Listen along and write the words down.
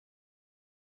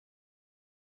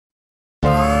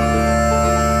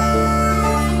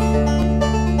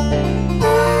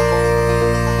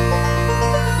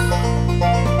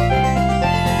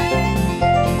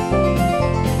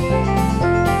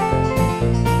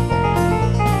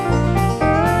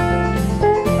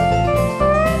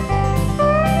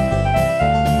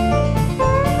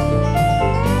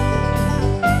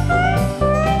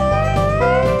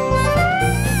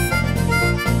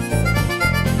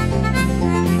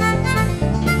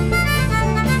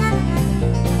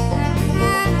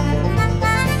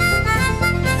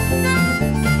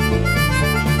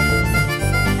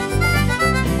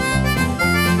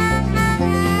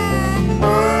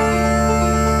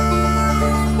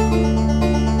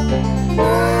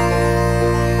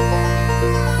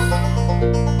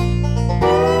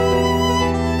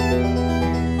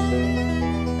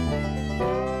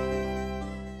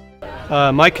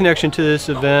My connection to this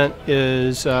event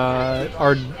is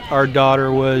our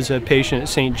daughter was a patient at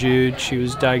St. Jude. She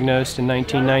was diagnosed in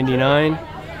 1999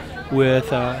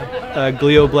 with a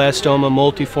glioblastoma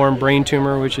multiform brain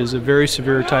tumor, which is a very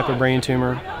severe type of brain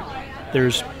tumor.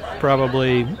 There's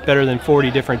probably better than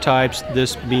 40 different types,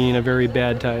 this being a very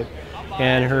bad type.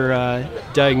 And her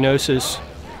diagnosis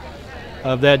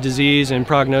of that disease and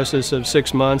prognosis of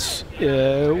 6 months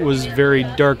was very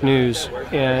dark news.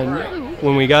 And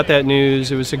when we got that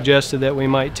news, it was suggested that we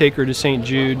might take her to St.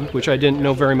 Jude, which I didn't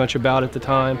know very much about at the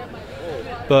time.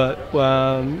 But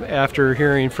after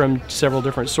hearing from several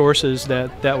different sources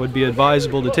that would be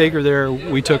advisable to take her there,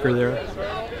 we took her there.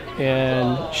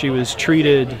 And she was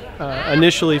treated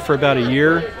initially for about a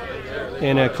year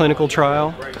in a clinical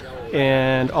trial,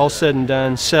 and all said and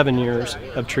done, 7 years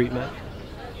of treatment.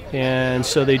 And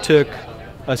so they took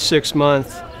a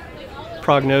 6-month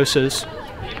prognosis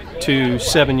to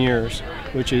 7 years,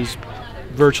 which is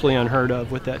virtually unheard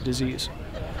of with that disease.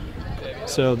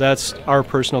 So that's our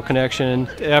personal connection.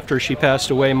 After she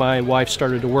passed away, my wife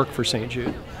started to work for St.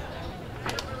 Jude.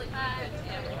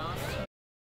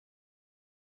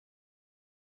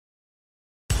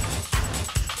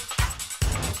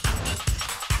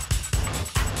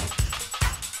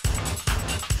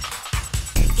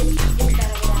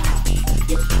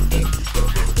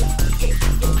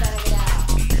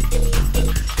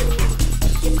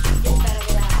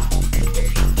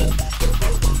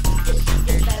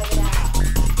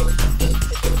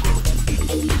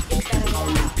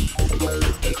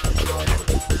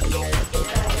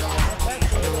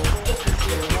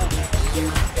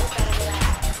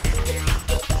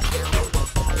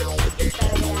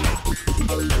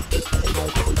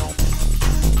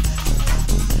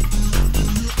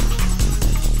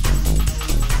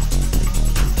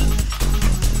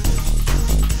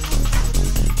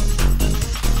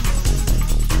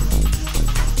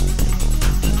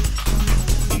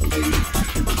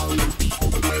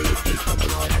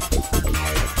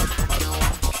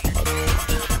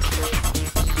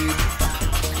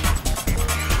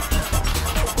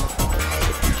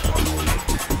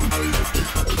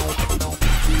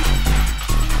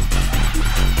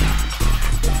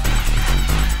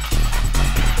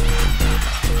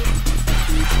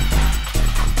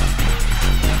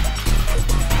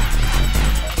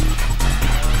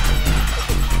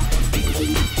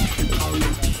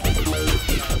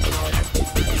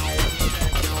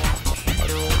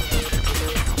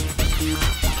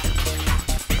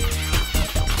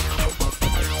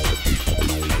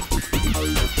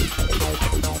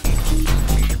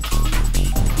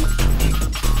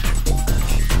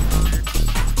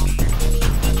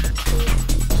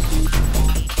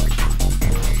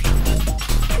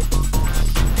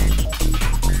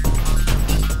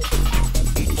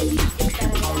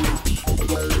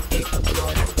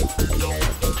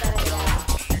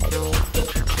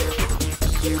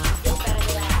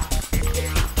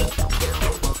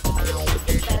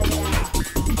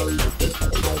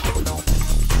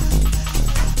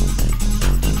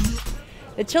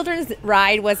 The children's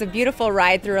ride was a beautiful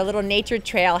ride through a little nature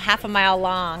trail, half a mile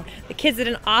long. The kids did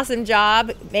an awesome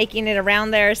job making it around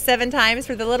there 7 times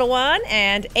for the little one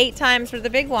and 8 times for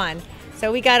the big one.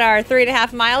 So we got our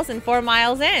 3.5 miles and 4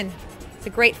 miles in. It's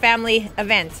a great family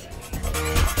event.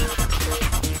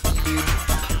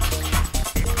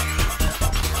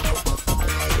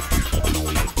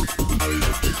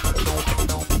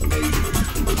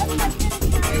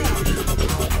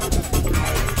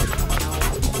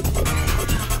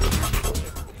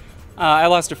 I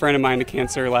lost a friend of mine to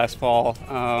cancer last fall,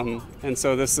 and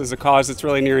so this is a cause that's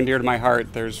really near and dear to my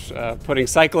heart. There's putting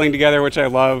cycling together, which I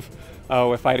love,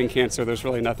 with fighting cancer. There's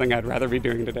really nothing I'd rather be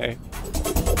doing today.